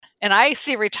And I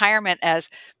see retirement as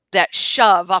that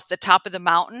shove off the top of the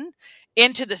mountain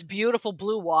into this beautiful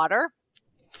blue water.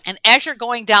 And as you're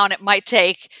going down, it might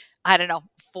take, I don't know,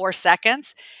 4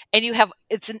 seconds. And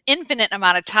it's an infinite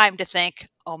amount of time to think,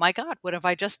 oh my God, what have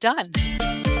I just done?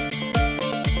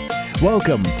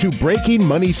 Welcome to Breaking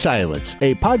Money Silence,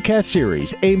 a podcast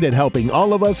series aimed at helping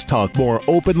all of us talk more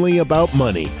openly about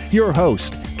money. Your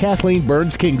host, Kathleen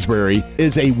Burns Kingsbury,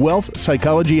 is a wealth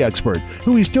psychology expert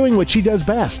who is doing what she does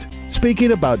best,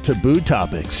 speaking about taboo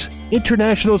topics.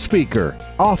 International speaker,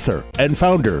 author, and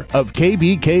founder of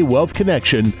KBK Wealth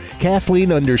Connection,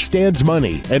 Kathleen understands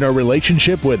money and our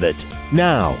relationship with it.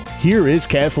 Now, here is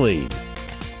Kathleen.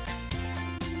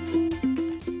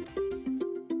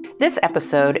 This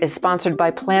episode is sponsored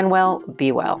by PlanWell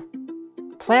BeWell.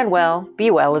 PlanWell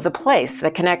BeWell is a place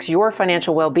that connects your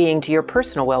financial well-being to your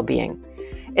personal well-being.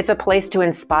 It's a place to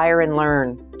inspire and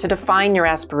learn, to define your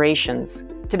aspirations,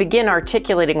 to begin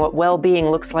articulating what well-being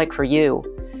looks like for you,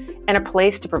 and a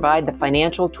place to provide the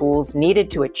financial tools needed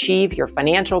to achieve your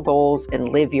financial goals and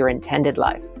live your intended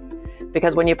life.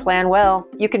 Because when you plan well,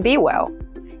 you can be well,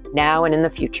 now and in the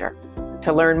future.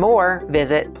 To learn more,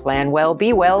 visit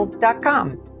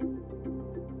planwellbewell.com.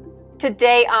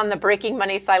 Today on the Breaking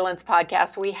Money Silence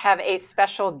podcast, we have a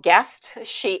special guest.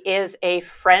 She is a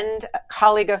friend,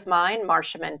 colleague of mine,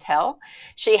 Marcia Mantell.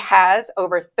 She has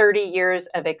over 30 years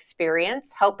of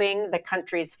experience helping the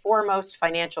country's foremost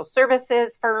financial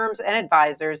services firms and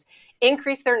advisors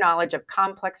increase their knowledge of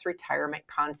complex retirement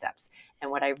concepts. And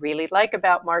what I really like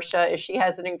about Marcia is she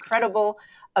has an incredible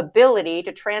ability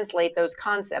to translate those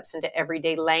concepts into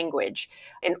everyday language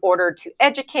in order to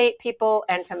educate people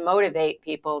and to motivate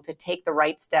people to take the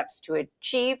right steps to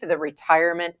achieve the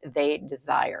retirement they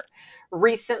desire.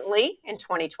 Recently, in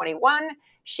 2021,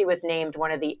 she was named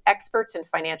one of the experts in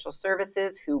financial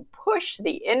services who push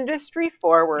the industry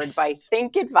forward by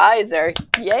Think Advisor.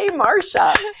 Yay,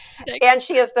 Marcia. And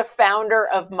she is the founder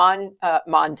of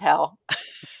Montel.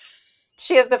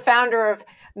 She is the founder of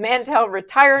Mantell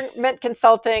Retirement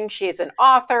Consulting. She is an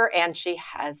author and she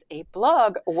has a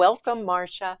blog. Welcome,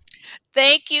 Marcia.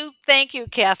 Thank you,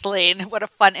 Kathleen. What a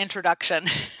fun introduction.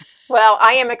 Well,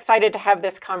 I am excited to have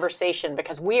this conversation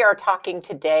because we are talking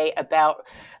today about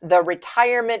the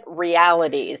retirement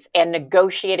realities and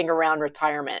negotiating around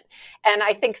retirement. And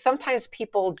I think sometimes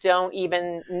people don't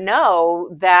even know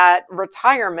that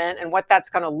retirement and what that's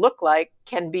going to look like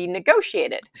can be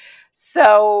negotiated.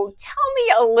 So tell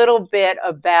me a little bit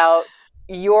about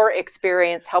your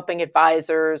experience helping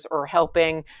advisors or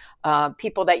helping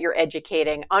people that you're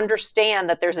educating understand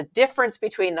that there's a difference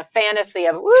between the fantasy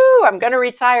of, woo, I'm going to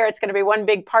retire, it's going to be one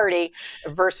big party,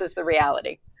 versus the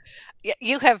reality.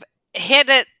 You have hit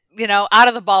it, out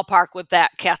of the ballpark with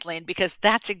that, Kathleen, because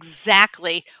that's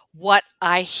exactly what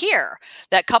I hear,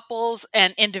 that couples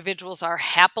and individuals are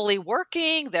happily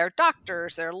working. They're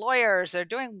doctors, they're lawyers, they're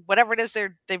doing whatever it is.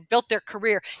 They've built their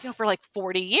career, for like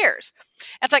 40 years.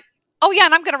 And it's like, oh yeah,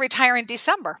 and I'm going to retire in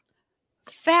December.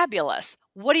 Fabulous.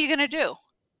 What are you going to do?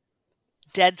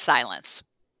 Dead silence.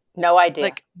 No idea.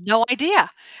 Like, no idea.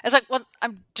 It's like, well,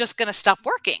 I'm just going to stop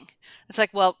working. It's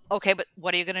like, well, okay, but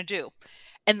what are you going to do?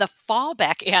 And the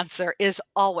fallback answer is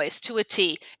always, to a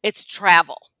T, it's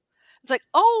travel. It's like,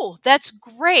 oh, that's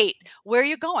great. Where are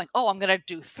you going? Oh, I'm going to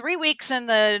do 3 weeks in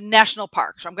the national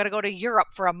parks. Or I'm going to go to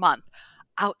Europe for a month.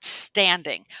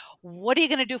 Outstanding. What are you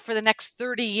going to do for the next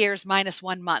 30 years minus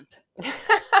 1 month?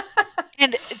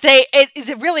 And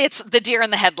it's the deer in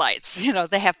the headlights.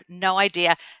 They have no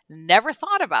idea, never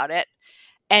thought about it.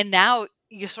 And now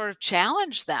you sort of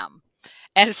challenge them.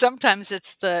 And sometimes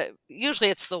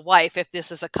usually it's the wife, if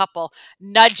this is a couple,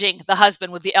 nudging the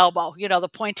husband with the elbow, the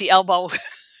pointy elbow,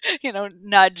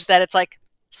 nudge that it's like,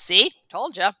 see,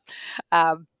 told you.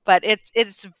 But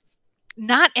it's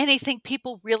not anything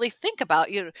people really think about.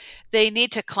 They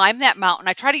need to climb that mountain.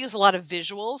 I try to use a lot of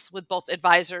visuals with both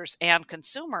advisors and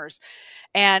consumers.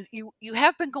 And you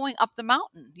have been going up the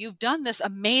mountain. You've done this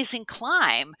amazing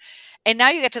climb. And now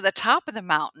you get to the top of the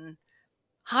mountain.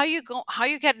 How you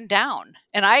getting down?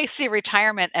 And I see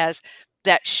retirement as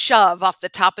that shove off the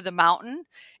top of the mountain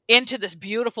into this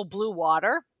beautiful blue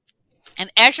water. And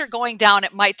as you're going down,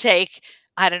 it might take,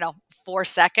 4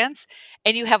 seconds.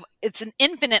 And it's an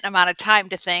infinite amount of time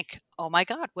to think, oh my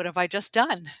God, what have I just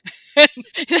done? And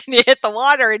then you hit the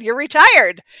water and you're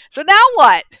retired. So now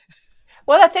what?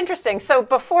 Well, that's interesting. So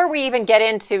before we even get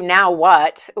into now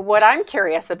what I'm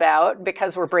curious about,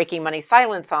 because we're breaking money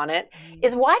silence on it,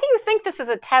 is why do you think this is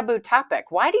a taboo topic?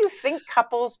 Why do you think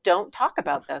couples don't talk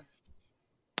about this?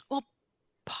 Well,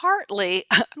 partly,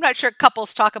 I'm not sure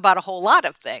couples talk about a whole lot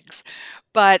of things,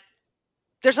 but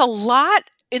there's a lot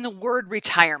in the word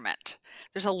retirement.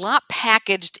 There's a lot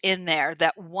packaged in there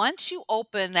that once you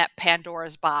open that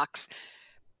Pandora's box,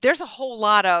 there's a whole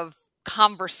lot of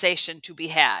conversation to be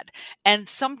had. And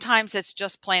sometimes it's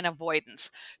just plain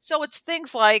avoidance. So it's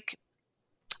things like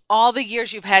all the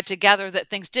years you've had together that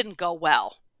things didn't go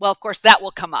well. Well, of course, that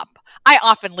will come up. I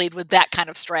often lead with that kind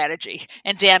of strategy.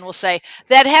 And Dan will say,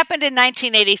 that happened in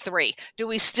 1983. Do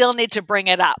we still need to bring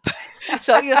it up?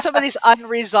 So, some of these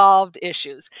unresolved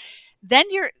issues. Then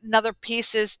another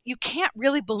piece is you can't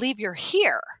really believe you're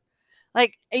here.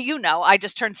 Like, I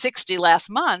just turned 60 last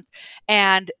month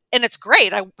and it's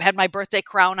great. I had my birthday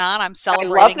crown on. I'm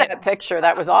celebrating. I love that picture.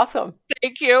 That was awesome.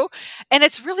 Thank you. And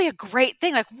it's really a great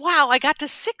thing. Like, wow, I got to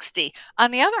 60. On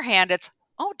the other hand, it's,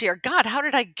 oh dear God, how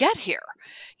did I get here?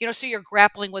 So you're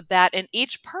grappling with that, and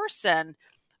each person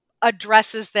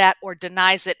addresses that or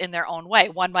denies it in their own way.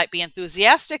 One might be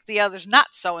enthusiastic, the other's not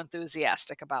so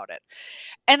enthusiastic about it.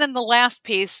 And then the last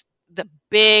piece, the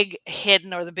big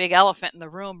hidden or the big elephant in the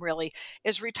room really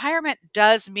is retirement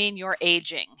does mean you're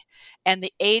aging, and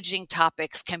the aging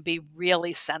topics can be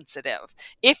really sensitive.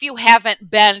 If you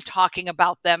haven't been talking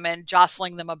about them and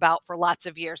jostling them about for lots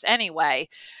of years anyway,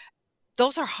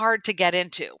 those are hard to get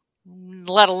into,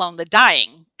 let alone the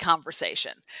dying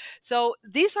conversation. So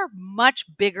these are much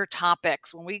bigger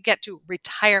topics. When we get to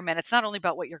retirement, it's not only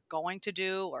about what you're going to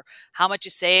do or how much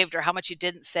you saved or how much you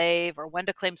didn't save or when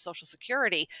to claim Social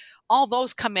Security. All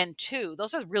those come in too.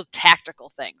 Those are real tactical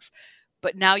things.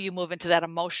 But now you move into that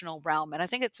emotional realm. And I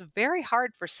think it's very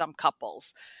hard for some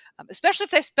couples, especially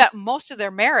if they spent most of their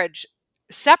marriage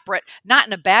separate, not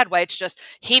in a bad way. It's just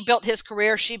he built his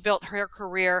career, she built her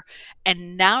career,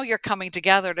 and now you're coming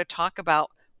together to talk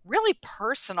about really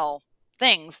personal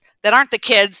things that aren't the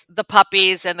kids, the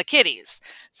puppies, and the kitties.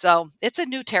 So it's a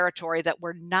new territory that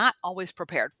we're not always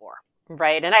prepared for.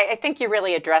 Right. And I think you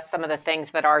really address some of the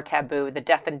things that are taboo, the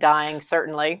death and dying,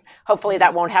 certainly. Hopefully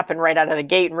that won't happen right out of the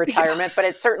gate in retirement, but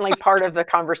it's certainly part of the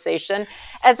conversation,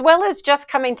 as well as just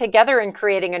coming together and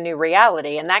creating a new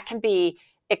reality. And that can be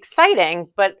exciting,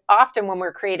 but often when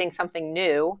we're creating something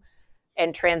new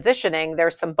and transitioning,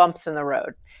 there's some bumps in the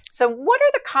road. So what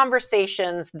are the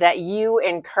conversations that you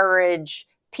encourage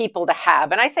people to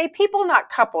have? And I say people, not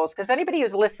couples, because anybody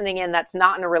who's listening in that's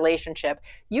not in a relationship,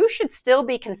 you should still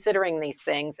be considering these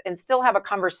things and still have a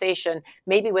conversation,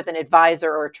 maybe with an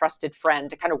advisor or a trusted friend,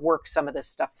 to kind of work some of this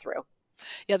stuff through.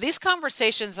 Yeah, these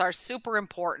conversations are super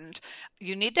important.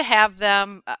 You need to have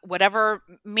them, whatever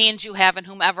means you have and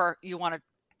whomever you want to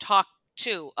talk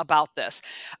to about this.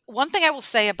 One thing I will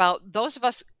say about those of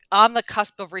us on the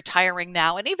cusp of retiring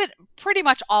now, and even pretty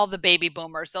much all the baby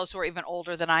boomers, those who are even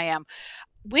older than I am,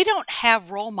 we don't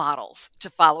have role models to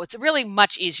follow. It's really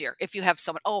much easier if you have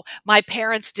someone, oh, my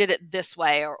parents did it this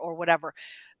way or whatever.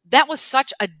 That was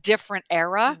such a different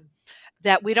era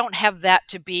that we don't have that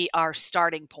to be our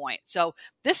starting point. So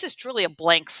this is truly a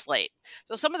blank slate.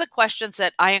 So some of the questions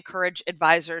that I encourage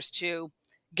advisors to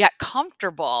get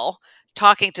comfortable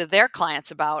talking to their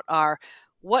clients about are,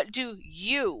 what do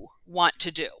you want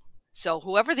to do? So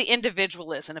whoever the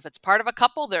individual is, and if it's part of a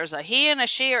couple, there's a he and a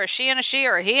she, or a she and a she,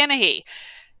 or a he and a he.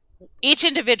 Each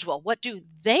individual, what do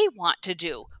they want to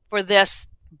do for this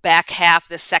back half,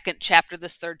 this second chapter,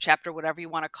 this third chapter, whatever you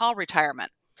want to call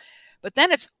retirement? But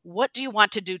then it's, what do you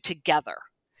want to do together?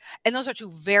 And those are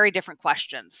two very different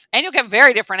questions, and you'll get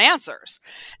very different answers.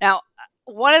 Now,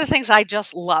 one of the things I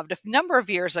just loved, a number of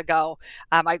years ago,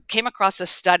 I came across a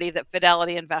study that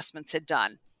Fidelity Investments had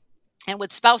done. And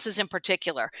with spouses in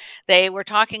particular, they were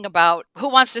talking about who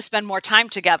wants to spend more time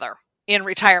together in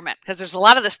retirement, because there's a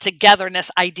lot of this togetherness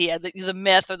idea, the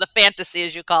myth or the fantasy,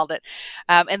 as you called it.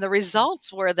 And the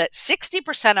results were that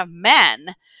 60% of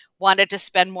men wanted to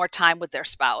spend more time with their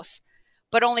spouse,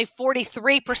 but only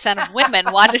 43% of women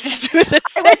wanted to do the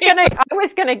same. I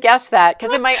was going to guess that,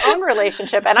 because in my own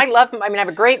relationship, and I have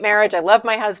a great marriage. I love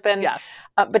my husband. Yes.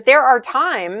 But there are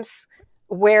times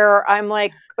where I'm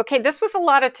like, okay, this was a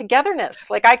lot of togetherness.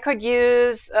 Like, I could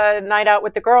use a night out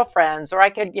with the girlfriends, or I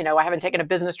could, I haven't taken a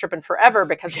business trip in forever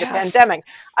because of the pandemic.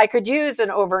 I could use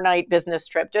an overnight business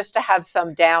trip just to have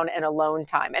some down and alone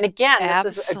time. And again,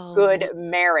 this is a good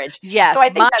marriage. Yes, so I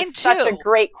think that's such a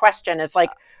great question. Is like,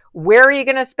 where are you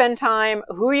going to spend time?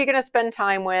 Who are you going to spend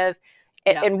time with?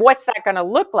 And what's that going to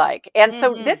look like? And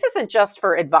so this isn't just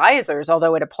for advisors,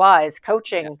 although it applies,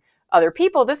 coaching other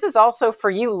people. This is also for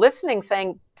you listening,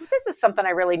 saying, this is something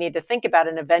I really need to think about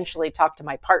and eventually talk to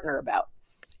my partner about.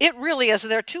 It really is.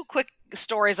 There are two quick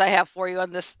stories I have for you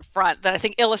on this front that I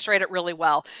think illustrate it really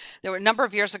well. There were a number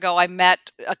of years ago, I met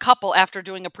a couple after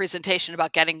doing a presentation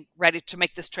about getting ready to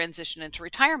make this transition into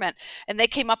retirement. And they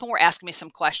came up and were asking me some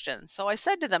questions. So I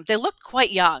said to them, they looked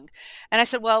quite young. And I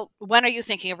said, well, when are you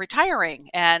thinking of retiring?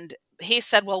 And he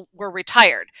said, well, we're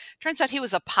retired. Turns out he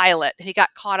was a pilot. He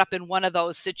got caught up in one of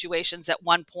those situations at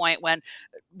one point when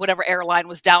whatever airline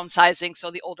was downsizing.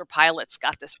 So the older pilots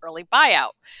got this early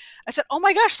buyout. I said, oh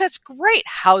my gosh, that's great.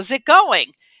 How's it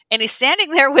going? And he's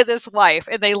standing there with his wife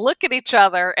and they look at each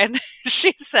other and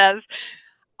she says,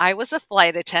 I was a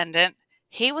flight attendant.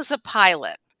 He was a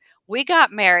pilot. We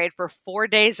got married for 4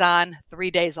 days on,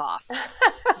 3 days off.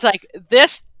 It's like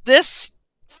this,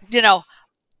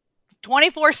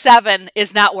 24/7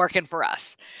 is not working for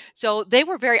us. So they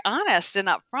were very honest and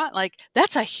upfront, like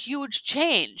that's a huge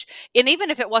change. And even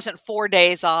if it wasn't 4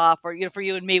 days off, or for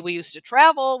you and me, we used to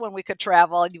travel when we could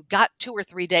travel and you got 2 or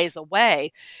 3 days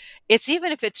away. It's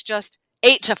even if it's just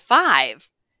 8 to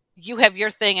 5, you have your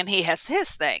thing and he has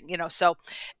his thing, so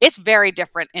it's very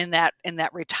different in that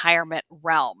retirement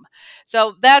realm.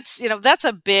 So that's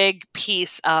a big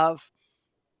piece of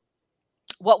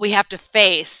what we have to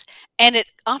face. And it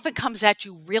often comes at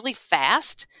you really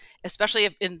fast, especially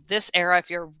if in this era,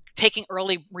 if you're taking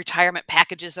early retirement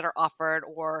packages that are offered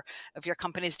or if your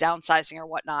company's downsizing or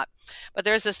whatnot. But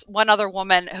there's this one other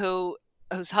woman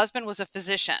whose husband was a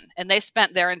physician and they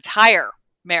spent their entire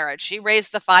marriage. She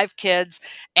raised the 5 kids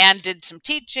and did some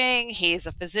teaching. He's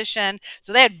a physician.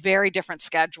 So they had very different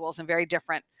schedules and very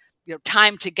different,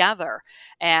 time together.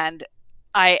 And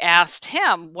I asked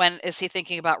him, when is he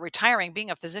thinking about retiring? Being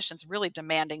a physician's a really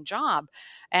demanding job.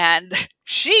 And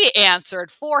she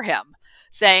answered for him,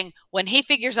 saying, when he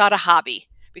figures out a hobby,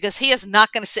 because he is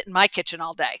not going to sit in my kitchen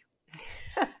all day.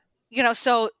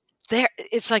 So there,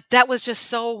 it's like, that was just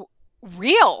so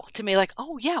real to me. Like,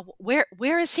 oh yeah,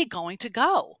 where is he going to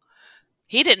go?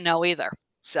 He didn't know either.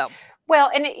 So. Well,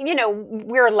 and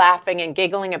we're laughing and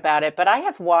giggling about it, but I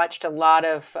have watched a lot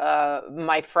of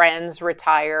my friends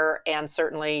retire and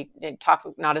certainly talk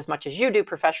not as much as you do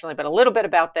professionally, but a little bit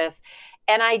about this.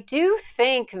 And I do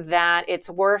think that it's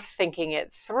worth thinking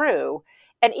it through.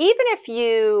 And even if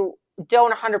you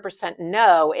don't 100%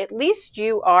 know, at least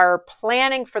you are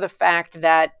planning for the fact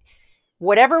that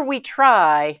whatever we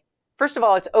try, first of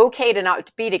all, it's okay to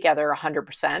not be together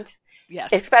 100%.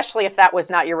 Yes. Especially if that was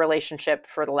not your relationship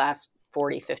for the last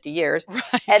 40, 50 years.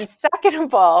 Right. And second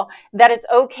of all, that it's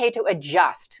okay to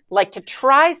adjust, like to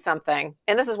try something.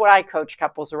 And this is what I coach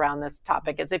couples around this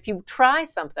topic is if you try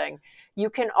something, you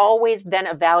can always then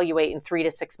evaluate in 3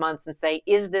 to 6 months and say,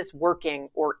 is this working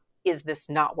or is this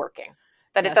not working?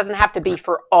 That Yes. It doesn't have to be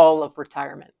for all of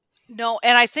retirement. No,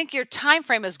 and I think your time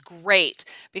frame is great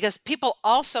because people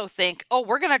also think, oh,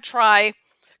 we're going to try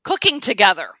cooking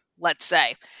together, let's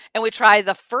say. And we try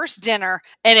the first dinner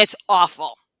and it's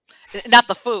awful. Not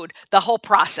the food, the whole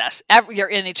process. You're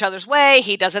in each other's way.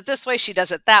 He does it this way. She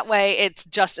does it that way. It's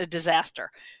just a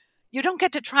disaster. You don't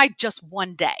get to try just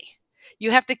one day.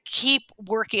 You have to keep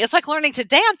working. It's like learning to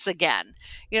dance again.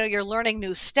 You're learning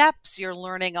new steps. You're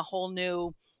learning a whole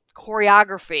new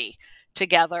choreography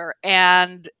together.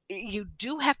 And you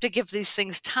do have to give these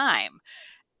things time.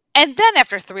 And then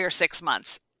after 3 or 6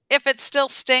 months, if it still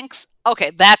stinks,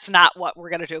 okay, that's not what we're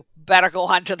going to do. Better go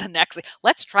on to the next thing.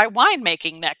 Let's try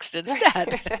winemaking next instead.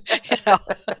 And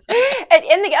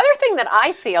the other thing that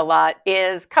I see a lot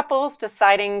is couples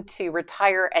deciding to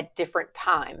retire at different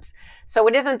times. So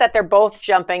it isn't that they're both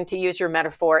jumping, to use your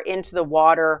metaphor, into the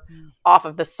water off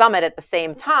of the summit at the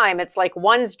same time. It's like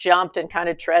one's jumped and kind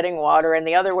of treading water and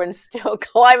the other one's still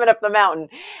climbing up the mountain.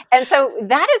 And so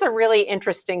that is a really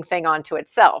interesting thing unto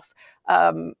itself.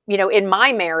 In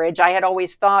my marriage, I had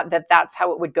always thought that that's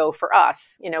how it would go for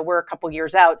us. We're a couple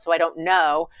years out, so I don't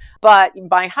know. But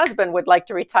my husband would like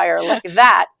to retire like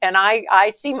that. And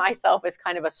I see myself as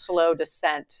kind of a slow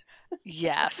descent.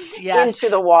 Yes. Into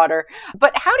the water.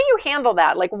 But how do you handle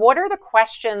that? Like, what are the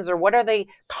questions or what are the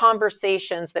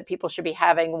conversations that people should be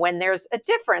having when there's a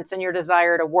difference in your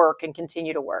desire to work and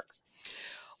continue to work?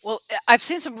 Well, I've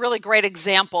seen some really great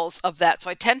examples of that.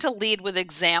 So I tend to lead with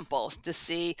examples to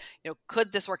see,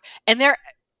 could this work? And they're,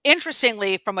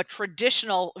 interestingly, from a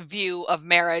traditional view of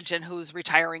marriage and who's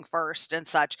retiring first and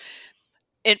such,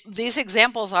 these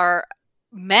examples are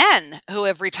men who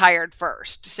have retired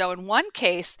first. So in one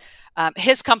case,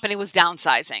 his company was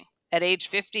downsizing at age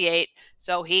 58.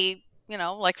 So he,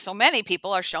 like so many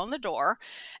people, are shown the door.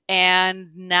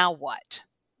 And now what?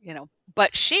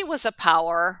 But she was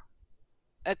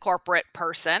a corporate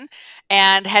person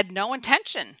and had no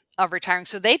intention of retiring.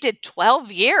 So they did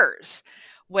 12 years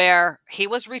where he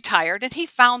was retired and he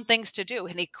found things to do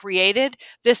and he created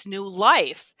this new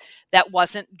life that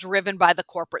wasn't driven by the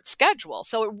corporate schedule.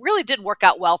 So it really did work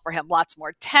out well for him. Lots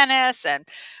more tennis and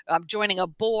joining a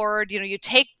board. You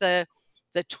take the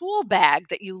tool bag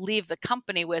that you leave the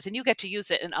company with and you get to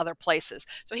use it in other places.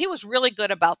 So he was really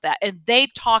good about that. And they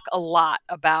talk a lot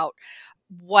about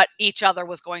what each other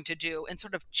was going to do and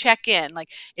sort of check in. Like,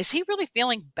 is he really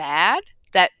feeling bad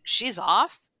that she's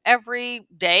off every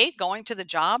day going to the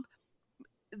job?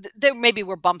 There maybe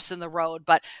were bumps in the road,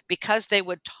 but because they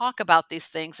would talk about these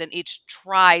things and each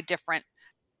try different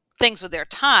things with their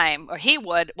time, or he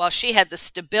would, while she had the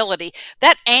stability,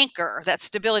 that anchor, that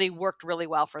stability worked really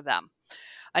well for them.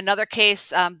 Another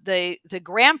case, the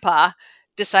grandpa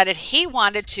decided he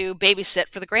wanted to babysit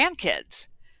for the grandkids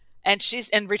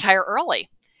and retire early.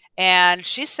 And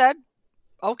she said,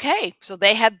 okay. So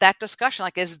they had that discussion,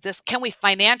 like, can we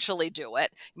financially do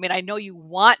it? I mean, I know you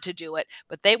want to do it,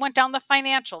 but they went down the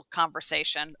financial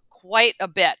conversation quite a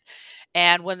bit.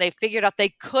 And when they figured out they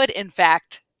could, in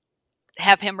fact,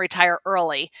 have him retire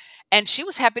early, and she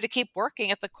was happy to keep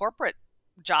working at the corporate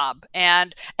job,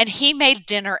 and he made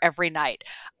dinner every night.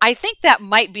 I think that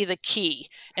might be the key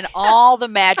in all the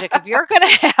magic. If you're going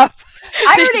to have,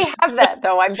 I already have that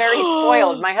though. I'm very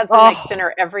spoiled. My husband makes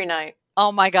dinner every night.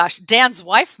 Oh my gosh, Dan's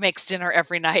wife makes dinner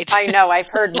every night. I know. I've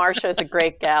heard Marcia's a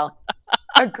great gal.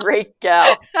 A great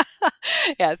gal.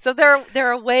 Yeah. So there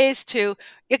are ways to,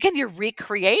 again, you're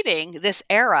recreating this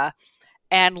era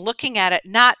and looking at it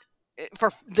not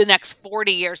for the next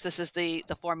 40 years. This is the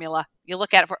formula. You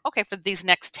look at it for these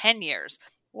next 10 years.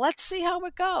 Let's see how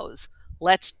it goes.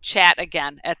 Let's chat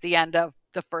again at the end of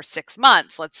the first 6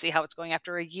 months. Let's see how it's going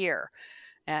after a year.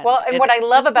 And what I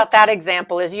love about that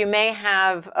example is you may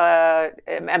have a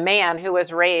man who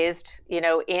was raised, in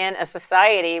a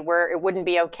society where it wouldn't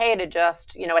be okay to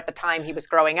just, at the time he was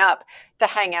growing up, to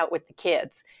hang out with the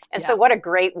kids. And so what a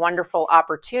great, wonderful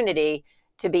opportunity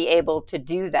to be able to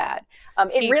do that.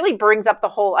 It really brings up the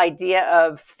whole idea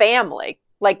of family.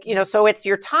 Like, so it's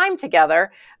your time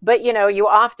together, but, you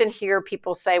often hear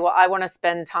people say, well, I want to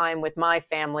spend time with my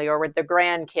family or with the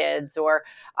grandkids, or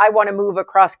I want to move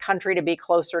across country to be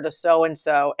closer to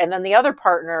so-and-so. And then the other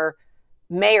partner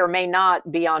may or may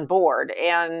not be on board.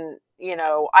 And,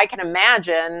 I can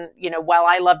imagine, while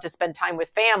I love to spend time with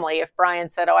family, if Brian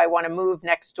said, oh, I want to move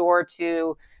next door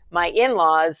to my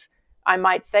in-laws, I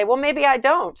might say, well, maybe I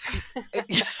don't.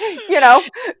 Yes.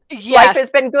 Life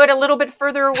has been good a little bit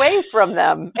further away from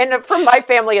them, and from my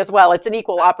family as well. It's an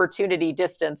equal opportunity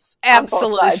distance.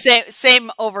 Absolutely. Same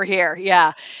over here.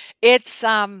 Yeah. It's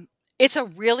a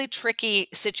really tricky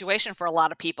situation for a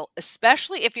lot of people,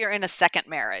 especially if you're in a second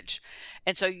marriage.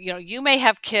 And so, you may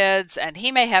have kids and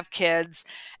he may have kids,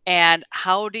 and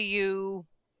how do you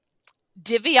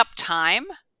divvy up time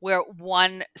where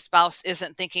one spouse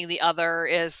isn't thinking the other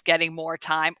is getting more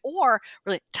time, or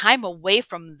really time away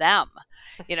from them,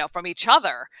 from each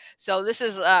other. So this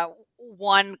is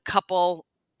one couple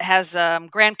has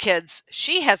grandkids.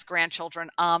 She has grandchildren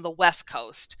on the West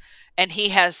Coast, and he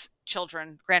has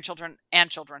grandchildren and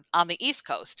children on the East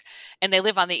Coast, and they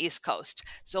live on the East Coast.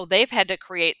 So they've had to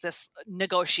create this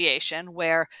negotiation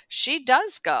where she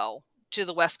does go to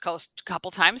the West Coast a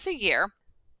couple times a year,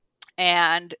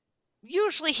 and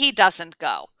usually he doesn't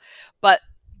go. But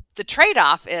the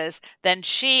trade-off is then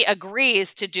she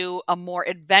agrees to do a more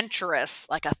adventurous,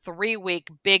 like a 3-week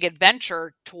big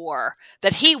adventure tour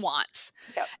that he wants.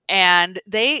 Yep. And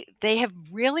they have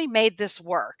really made this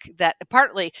work, that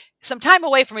partly some time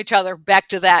away from each other, back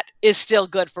to that, is still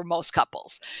good for most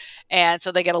couples. And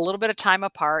so they get a little bit of time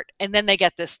apart, and then they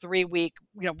get this 3-week,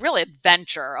 real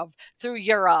adventure through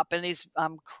Europe and these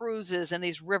cruises and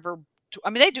these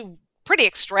they do pretty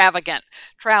extravagant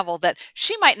travel that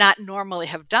she might not normally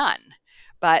have done.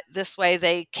 But this way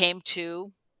they came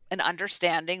to an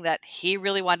understanding that he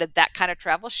really wanted that kind of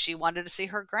travel. She wanted to see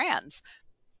her grands.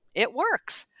 It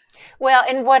works. Well,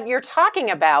 and what you're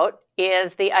talking about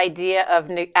is the idea of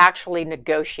actually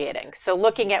negotiating. So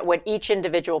looking at what each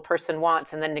individual person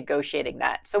wants and then negotiating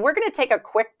that. So we're going to take a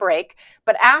quick break,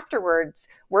 but afterwards,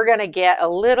 we're going to get a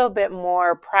little bit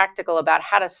more practical about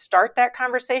how to start that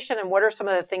conversation and what are some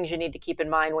of the things you need to keep in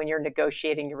mind when you're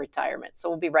negotiating your retirement. So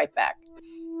we'll be right back.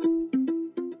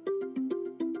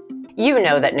 You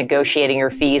know that negotiating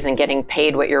your fees and getting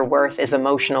paid what you're worth is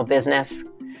emotional business.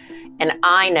 And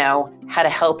I know how to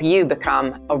help you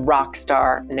become a rock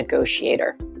star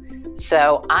negotiator.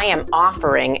 So I am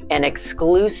offering an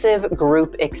exclusive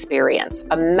group experience,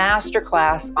 a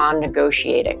masterclass on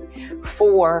negotiating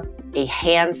for a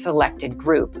hand-selected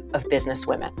group of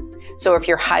businesswomen. So if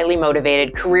you're highly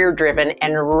motivated, career-driven,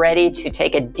 and ready to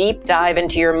take a deep dive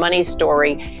into your money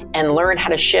story and learn how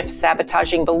to shift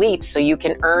sabotaging beliefs so you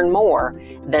can earn more,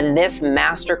 then this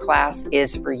masterclass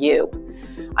is for you.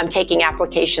 I'm taking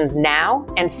applications now,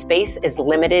 and space is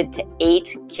limited to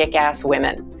 8 kick-ass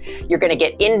women. You're going to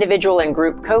get individual and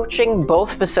group coaching,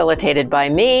 both facilitated by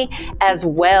me, as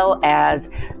well as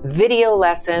video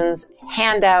lessons,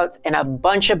 handouts, and a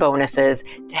bunch of bonuses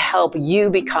to help you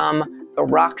become the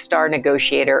rock star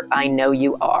negotiator I know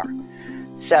you are.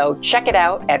 So check it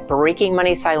out at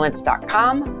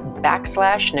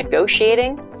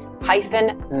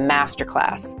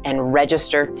breakingmoneysilence.com/negotiating-masterclass and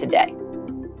register today.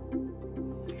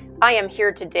 I am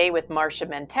here today with Marsha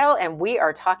Mentel, and we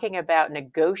are talking about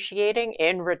negotiating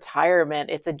in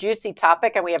retirement. It's a juicy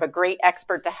topic, and we have a great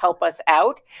expert to help us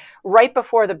out. Right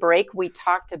before the break, we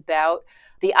talked about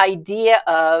the idea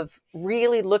of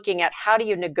really looking at how do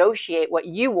you negotiate what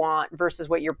you want versus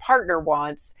what your partner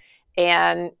wants,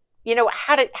 and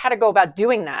how to go about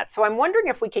doing that. So I'm wondering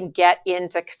if we can get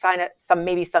into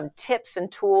some tips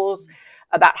and tools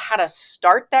about how to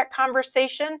start that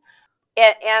conversation.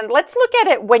 And let's look at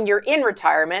it when you're in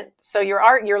retirement. So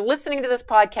you're listening to this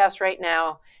podcast right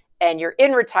now, and you're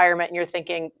in retirement, and you're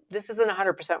thinking, this isn't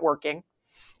 100% working.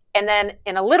 And then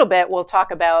in a little bit, we'll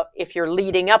talk about if you're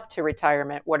leading up to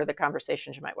retirement, what are the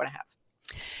conversations you might want to have?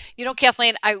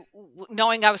 Kathleen,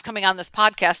 knowing I was coming on this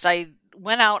podcast, I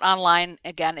went out online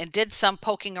again and did some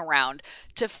poking around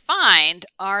to find,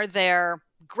 are there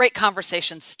great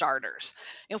conversation starters?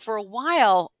 For a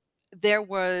while, there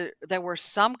were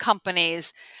some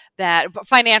companies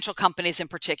financial companies in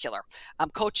particular,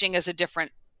 coaching is a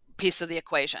different piece of the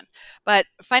equation, but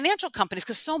financial companies,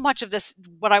 because so much of this,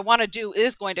 what I want to do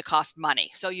is going to cost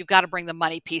money. So you've got to bring the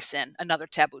money piece in, another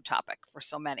taboo topic for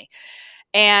so many.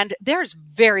 And there's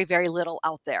very, very little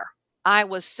out there. I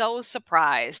was so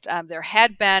surprised. There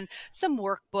had been some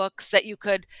workbooks that you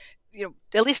could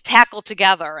at least tackle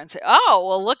together and say, oh,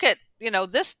 well, look at,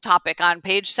 this topic on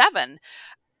page 7.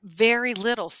 Very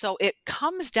little. So it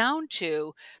comes down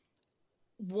to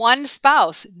one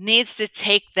spouse needs to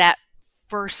take that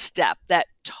first step, that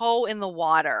toe in the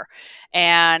water,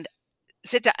 and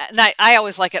sit down. And I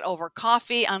always like it over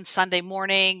coffee on Sunday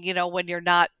morning, when you're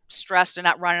not stressed and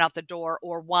not running out the door,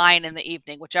 or wine in the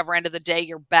evening, whichever end of the day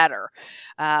you're better.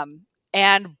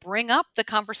 And bring up the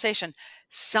conversation.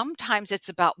 Sometimes it's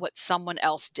about what someone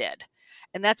else did.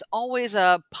 And that's always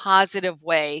a positive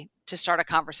way to start a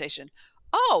conversation.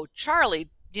 Oh, Charlie,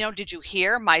 did you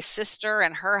hear my sister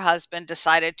and her husband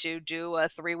decided to do a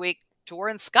 3-week tour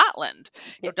in Scotland?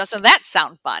 Doesn't that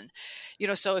sound fun?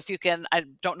 So if you can, I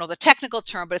don't know the technical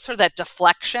term, but it's sort of that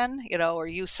deflection, or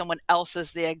use someone else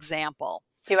as the example.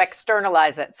 To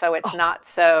externalize it. So it's not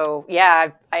so,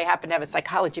 I happen to have a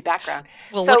psychology background.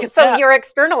 Well, so you're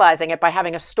externalizing it by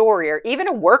having a story, or even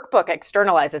a workbook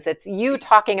externalizes. It's you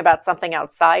talking about something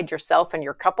outside yourself and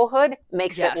your couplehood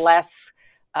makes it less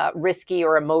risky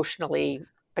or emotionally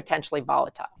potentially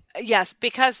volatile. Yes,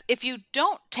 because if you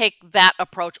don't take that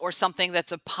approach, or something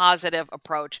that's a positive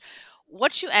approach,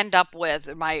 what you end up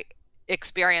with, my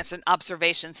experience and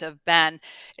observations have been,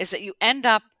 is that you end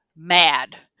up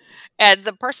mad. And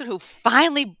the person who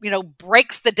finally,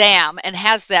 breaks the dam and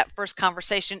has that first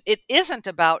conversation, it isn't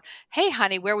about, hey,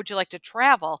 honey, where would you like to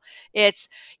travel? It's,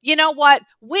 you know what?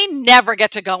 We never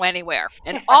get to go anywhere.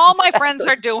 And all my friends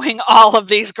are doing all of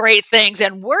these great things.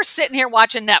 And we're sitting here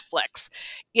watching Netflix,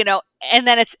 and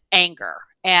then it's anger.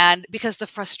 And because the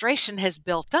frustration has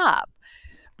built up.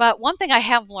 But one thing I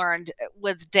have learned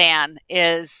with Dan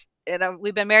is,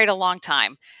 we've been married a long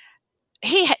time.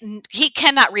 He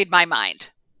cannot read my mind.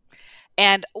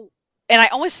 And I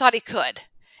always thought he could,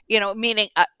 meaning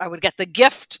I would get the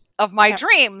gift of my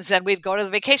dreams, and we'd go to the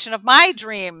vacation of my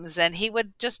dreams, and he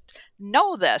would just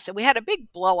know this. And we had a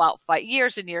big blowout fight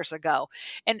years and years ago.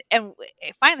 And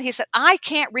finally he said, I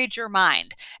can't read your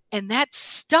mind. And that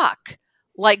stuck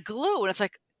like glue. And it's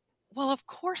like, well, of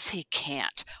course he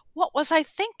can't. What was I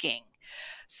thinking?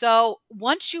 So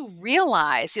once you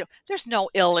realize, there's no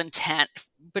ill intent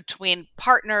between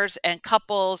partners and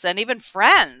couples and even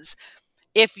friends.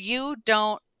 If you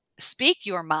don't speak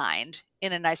your mind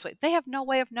in a nice way, they have no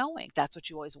way of knowing that's what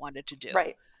you always wanted to do.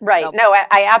 Right. So, no,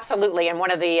 I absolutely. And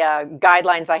one of the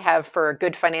guidelines I have for a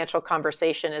good financial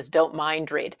conversation is don't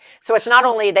mind read. So it's not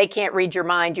only they can't read your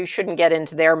mind, you shouldn't get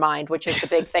into their mind, which is the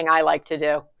big thing I like to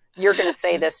do. You're going to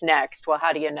say this next. Well,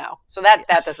 how do you know? So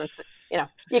that doesn't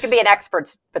you can be an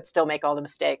expert but still make all the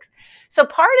mistakes. So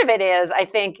part of it is, I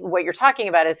think what you're talking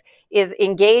about is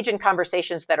engage in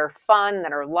conversations that are fun,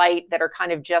 that are light, that are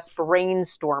kind of just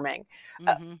brainstorming.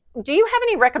 Mm-hmm. Do you have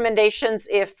any recommendations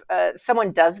if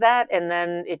someone does that and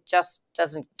then it just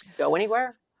doesn't go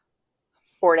anywhere,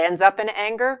 or it ends up in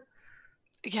anger?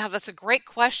 Yeah, that's a great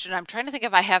question. I'm trying to think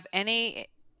if I have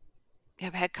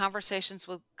had conversations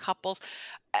with couples.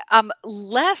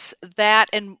 Less that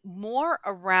and more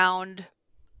around,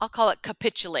 I'll call it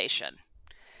capitulation.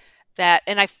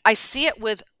 And I see it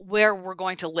with where we're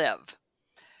going to live.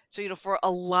 So, for a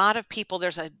lot of people,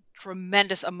 there's a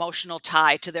tremendous emotional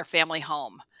tie to their family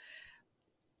home.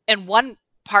 And one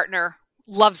partner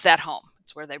loves that home.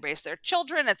 It's where they raise their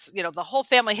children. It's, the whole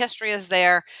family history is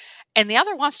there. And the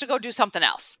other wants to go do something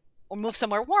else or move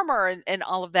somewhere warmer and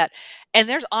all of that. And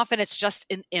it's just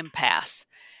an impasse.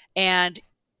 And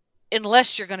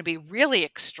unless you're going to be really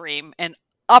extreme and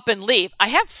up and leave, I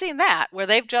have seen that where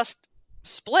they've just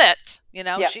split,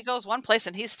 Yeah. She goes one place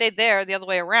and he stayed there the other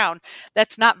way around.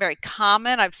 That's not very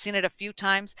common. I've seen it a few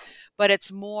times, but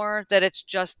it's more that it's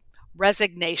just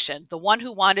resignation. The one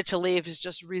who wanted to leave is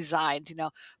just resigned,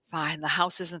 fine, the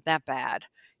house isn't that bad,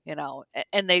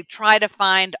 and they try to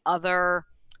find other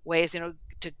ways,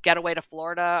 to get away to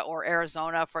Florida or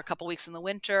Arizona for a couple weeks in the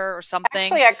winter or something.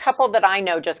 Actually, a couple that I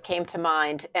know just came to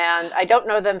mind, and I don't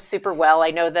know them super well.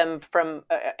 I know them from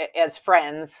as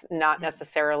friends, not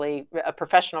necessarily a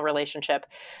professional relationship,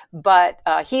 but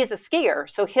he's a skier.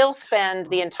 So he'll spend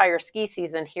the entire ski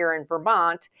season here in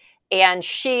Vermont, and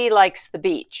she likes the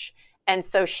beach. And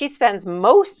so she spends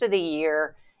most of the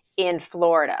year in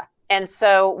Florida. And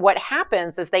so what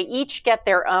happens is they each get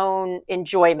their own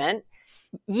enjoyment.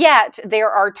 Yet there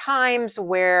are times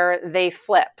where they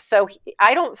flip. So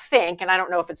I don't think, and I don't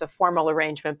know if it's a formal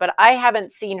arrangement, but I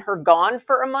haven't seen her gone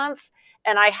for a month,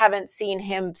 and I haven't seen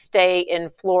him stay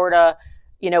in Florida,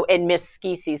 and miss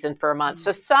ski season for a month.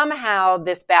 So somehow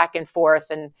this back and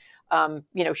forth, and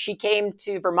she came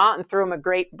to Vermont and threw him a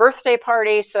great birthday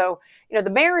party. So, the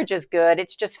marriage is good.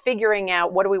 It's just figuring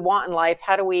out, what do we want in life?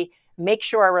 How do we make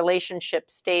sure our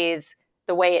relationship stays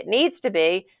the way it needs to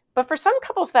be? But for some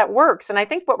couples that works. And I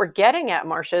think what we're getting at,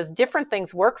 Marcia, is different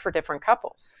things work for different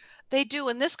couples. They do.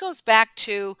 And this goes back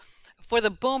to, for the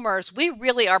boomers, we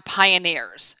really are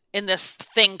pioneers in this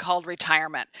thing called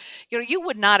retirement. You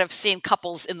would not have seen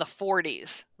couples in the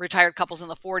 40s, retired couples in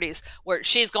the 40s, where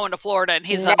she's going to Florida and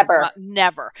he's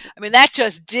never. I mean, that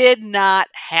just did not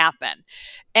happen.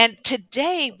 And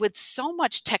today, with so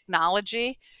much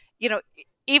technology,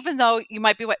 even though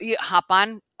you hop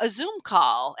on a Zoom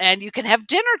call and you can have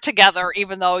dinner together,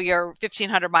 even though you're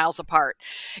 1,500 miles apart,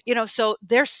 so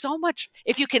there's so much.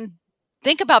 If you can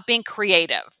think about being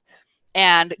creative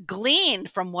and glean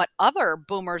from what other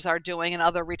boomers are doing and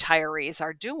other retirees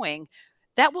are doing,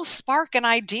 that will spark an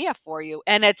idea for you.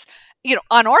 And it's,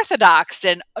 unorthodox,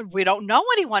 and we don't know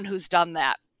anyone who's done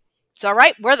that. It's all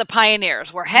right. We're the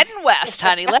pioneers. We're heading west,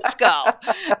 honey. Let's go.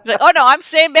 Like, oh no, I'm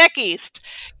staying back east.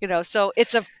 So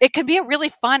it can be a really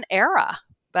fun era,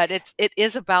 but it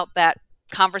is about that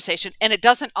conversation, and it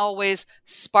doesn't always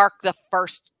spark the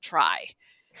first try.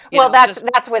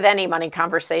 That's with any money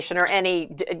conversation or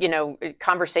any,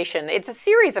 conversation. It's a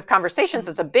series of conversations.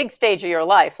 It's a big stage of your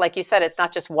life. Like you said, it's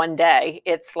not just one day.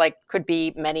 It's could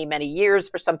be many, many years,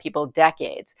 for some people,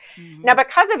 decades. Mm-hmm. Now,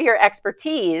 because of your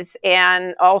expertise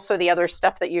and also the other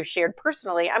stuff that you've shared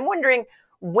personally, I'm wondering,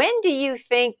 when do you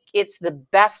think it's the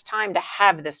best time to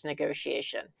have this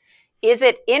negotiation? Is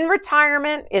it in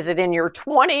retirement? Is it in your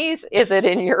 20s? Is it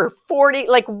in your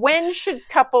 40s? When should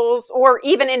couples, or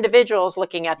even individuals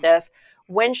looking at this,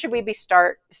 when should we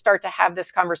start to have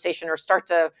this conversation, or start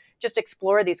to just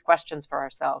explore these questions for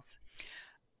ourselves?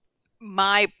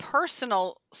 My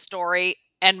personal story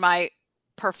and my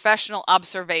professional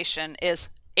observation is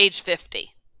age 50.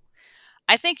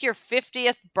 I think your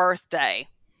 50th birthday,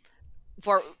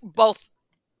 for both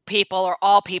people or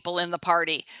all people in the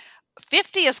party,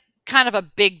 50 is kind of a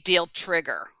big deal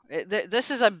trigger. This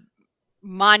is a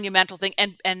monumental thing,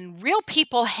 and real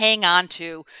people hang on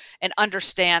to and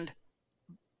understand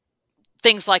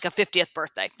things like a 50th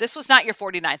birthday. This was not your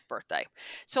 49th birthday.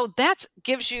 So that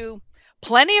gives you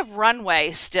plenty of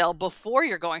runway still before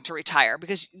you're going to retire,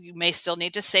 because you may still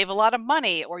need to save a lot of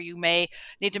money, or you may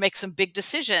need to make some big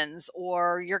decisions,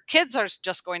 or your kids are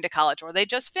just going to college, or they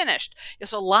just finished.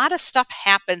 So a lot of stuff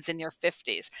happens in your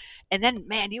 50s. And then,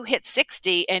 man, you hit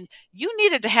 60 and you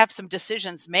needed to have some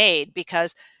decisions made,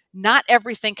 because not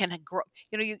everything can grow.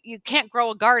 You can't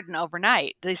grow a garden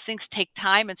overnight. These things take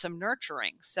time and some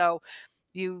nurturing. So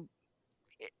it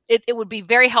would be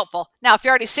very helpful. Now, if you're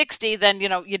already 60, then,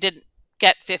 you didn't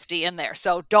get 50 in there.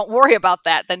 So don't worry about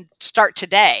that. Then start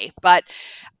today. But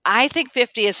I think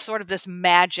 50 is sort of this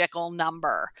magical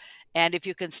number. And if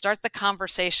you can start the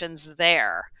conversations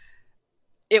there,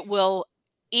 it will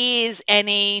ease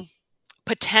any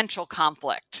potential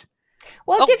conflict.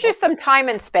 Well, it gives you some time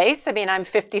and space. I mean, I'm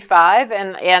 55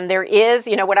 and there is,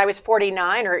 when I was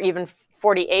 49 or even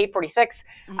 48, 46,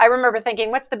 I remember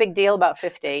thinking, what's the big deal about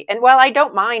 50? And while I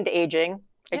don't mind aging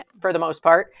for the most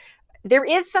part, there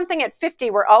is something at 50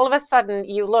 where all of a sudden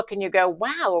you look and you go,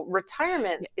 wow,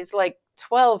 retirement is like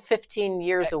 12, 15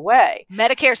 years away.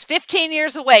 Medicare's 15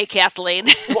 years away, Kathleen.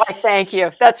 Why, thank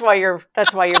you. That's why you're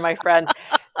my friend.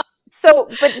 So,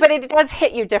 but it does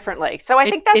hit you differently. So I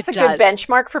think that's a good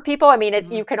benchmark for people. I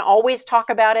mean, you can always talk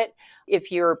about it.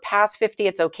 If you're past 50,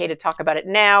 it's okay to talk about it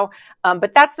now.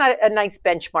 But that's not a nice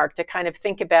benchmark to kind of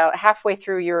think about halfway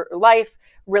through your life,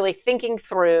 really thinking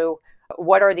through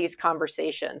what are these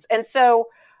conversations. And so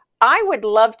I would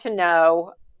love to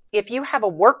know if you have a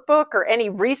workbook or any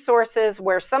resources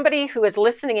where somebody who is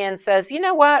listening in says, you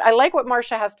know what, I like what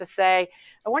Marsha has to say.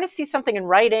 I want to see something in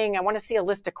writing. I want to see a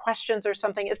list of questions or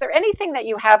something. Is there anything that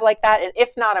you have like that? And if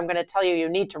not, I'm going to tell you, you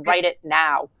need to write it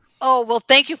now. Oh, well,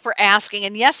 thank you for asking.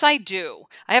 And yes, I do.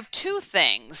 I have two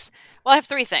things. Well, I have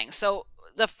three things. So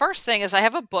the first thing is I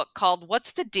have a book called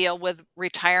What's the Deal with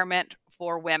Retirement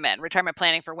for Women, Retirement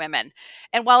Planning for Women.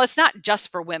 And while it's not just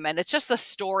for women, it's just the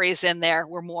stories in there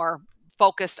were more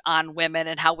focused on women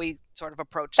and how we sort of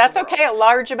approach That's the world. Okay. A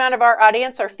large amount of our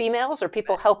audience are females or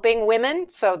people helping women.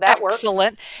 So that works.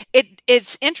 Excellent.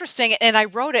 It's interesting. And I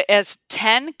wrote it as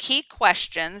 10 key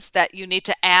questions that you need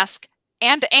to ask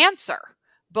and answer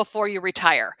before you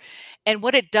retire. And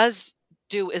what it does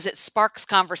do is it sparks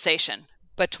conversation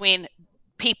between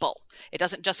people. It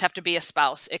doesn't just have to be a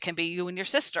spouse. It can be you and your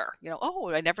sister.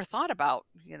 Oh, I never thought about,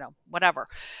 whatever.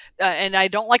 And I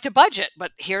don't like to budget,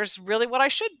 but here's really what I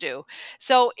should do.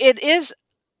 So it is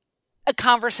a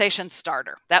conversation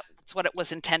starter. That's what it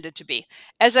was intended to be.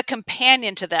 As a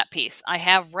companion to that piece, I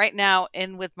have right now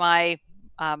in with my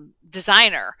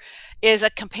designer is a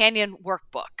companion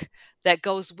workbook that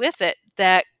goes with it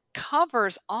that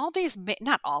covers all these,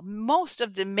 most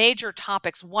of the major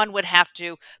topics one would have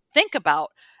to think about,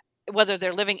 whether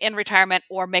they're living in retirement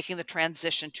or making the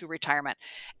transition to retirement.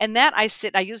 And that I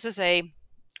use as a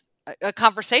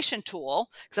conversation tool,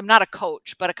 because I'm not a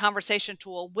coach, but a conversation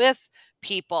tool with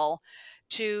people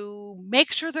to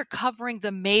make sure they're covering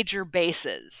the major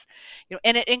bases.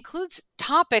 And it includes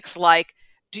topics like,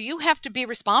 do you have to be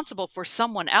responsible for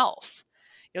someone else?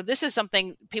 This is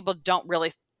something people don't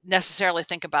really necessarily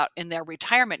think about in their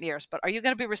retirement years, but are you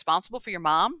going to be responsible for your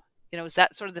mom? Is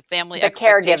that sort of the family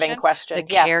caregiving question? The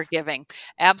caregiving,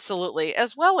 absolutely,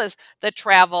 as well as the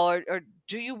travel, or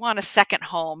do you want a second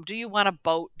home? Do you want a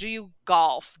boat? Do you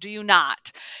golf? Do you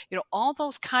not? All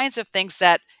those kinds of things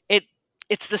that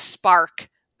it's the spark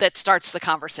that starts the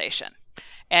conversation,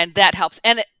 and that helps.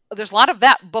 And there's a lot of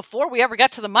that before we ever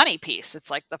get to the money piece.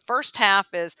 It's like the first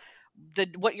half is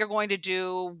what you're going to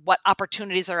do, what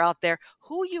opportunities are out there,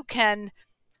 who you can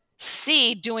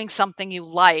see doing something you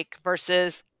like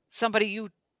versus somebody you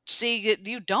see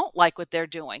you don't like what they're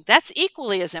doing. That's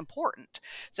equally as important.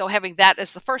 So having that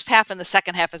as the first half, and the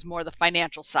second half is more the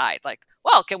financial side. Like,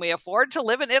 well, can we afford to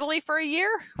live in Italy for a year?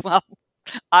 Well,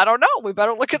 I don't know. We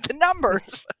better look at the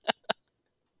numbers.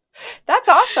 That's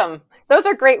awesome. Those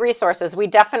are great resources. We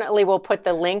definitely will put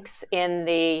the links in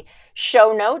the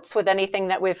show notes with anything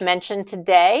that we've mentioned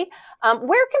today.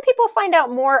 Where can people find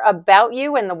out more about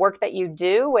you and the work that you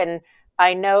do? And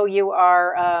I know you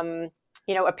are,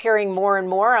 appearing more and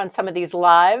more on some of these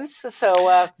lives.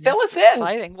 So fill us in.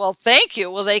 Exciting. Well, thank you.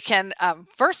 Well, they can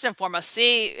first and foremost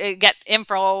get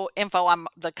info on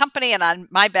the company and on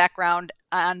my background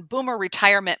on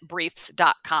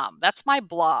boomerretirementbriefs.com. That's my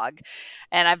blog.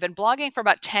 And I've been blogging for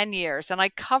about 10 years, and I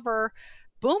cover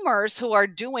boomers who are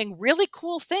doing really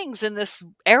cool things in this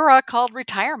era called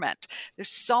retirement. There's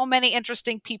so many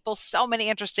interesting people, so many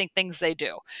interesting things they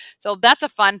do. So that's a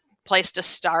fun place to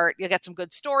start. You'll get some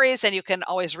good stories, and you can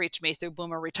always reach me through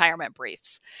Boomer Retirement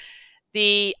Briefs.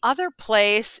 The other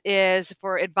place is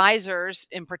for advisors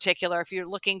in particular. If you're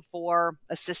looking for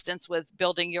assistance with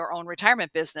building your own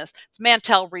retirement business, it's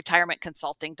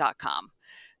mantelretirementconsulting.com.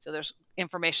 So there's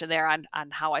information there on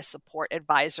how I support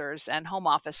advisors and home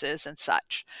offices and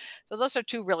such. So those are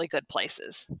two really good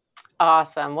places.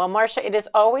 Awesome. Well, Marsha, it is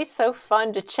always so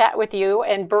fun to chat with you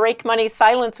and break money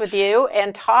silence with you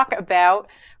and talk about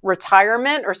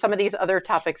retirement or some of these other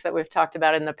topics that we've talked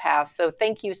about in the past. So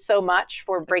thank you so much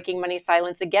for breaking money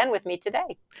silence again with me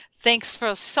today. Thanks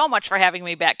so much for having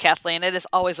me back, Kathleen. It is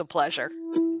always a pleasure.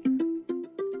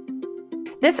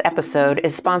 This episode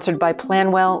is sponsored by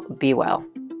Planwell BeWell.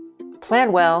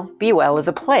 Planwell BeWell is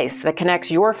a place that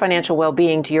connects your financial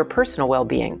well-being to your personal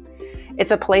well-being. It's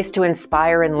a place to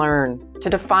inspire and learn, to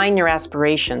define your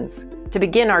aspirations, to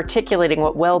begin articulating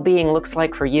what well-being looks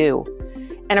like for you,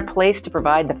 and a place to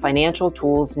provide the financial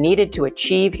tools needed to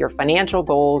achieve your financial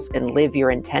goals and live your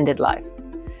intended life.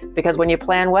 Because when you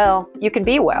plan well, you can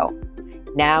be well,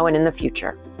 now and in the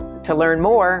future. To learn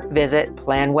more, visit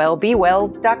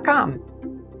planwellbewell.com.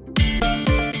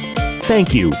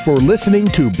 Thank you for listening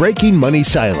to Breaking Money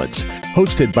Silence,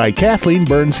 hosted by Kathleen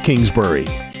Burns Kingsbury,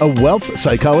 a wealth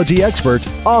psychology expert,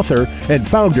 author, and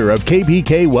founder of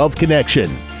KBK Wealth Connection.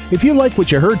 If you like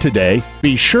what you heard today,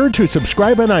 be sure to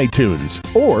subscribe on iTunes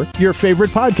or your favorite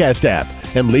podcast app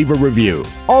and leave a review.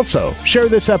 Also, share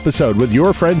this episode with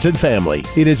your friends and family.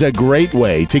 It is a great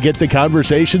way to get the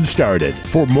conversation started.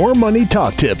 For more money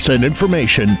talk tips and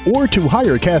information, or to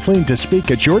hire Kathleen to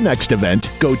speak at your next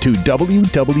event, go to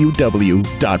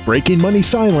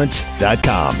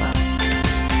www.breakingmoneysilence.com.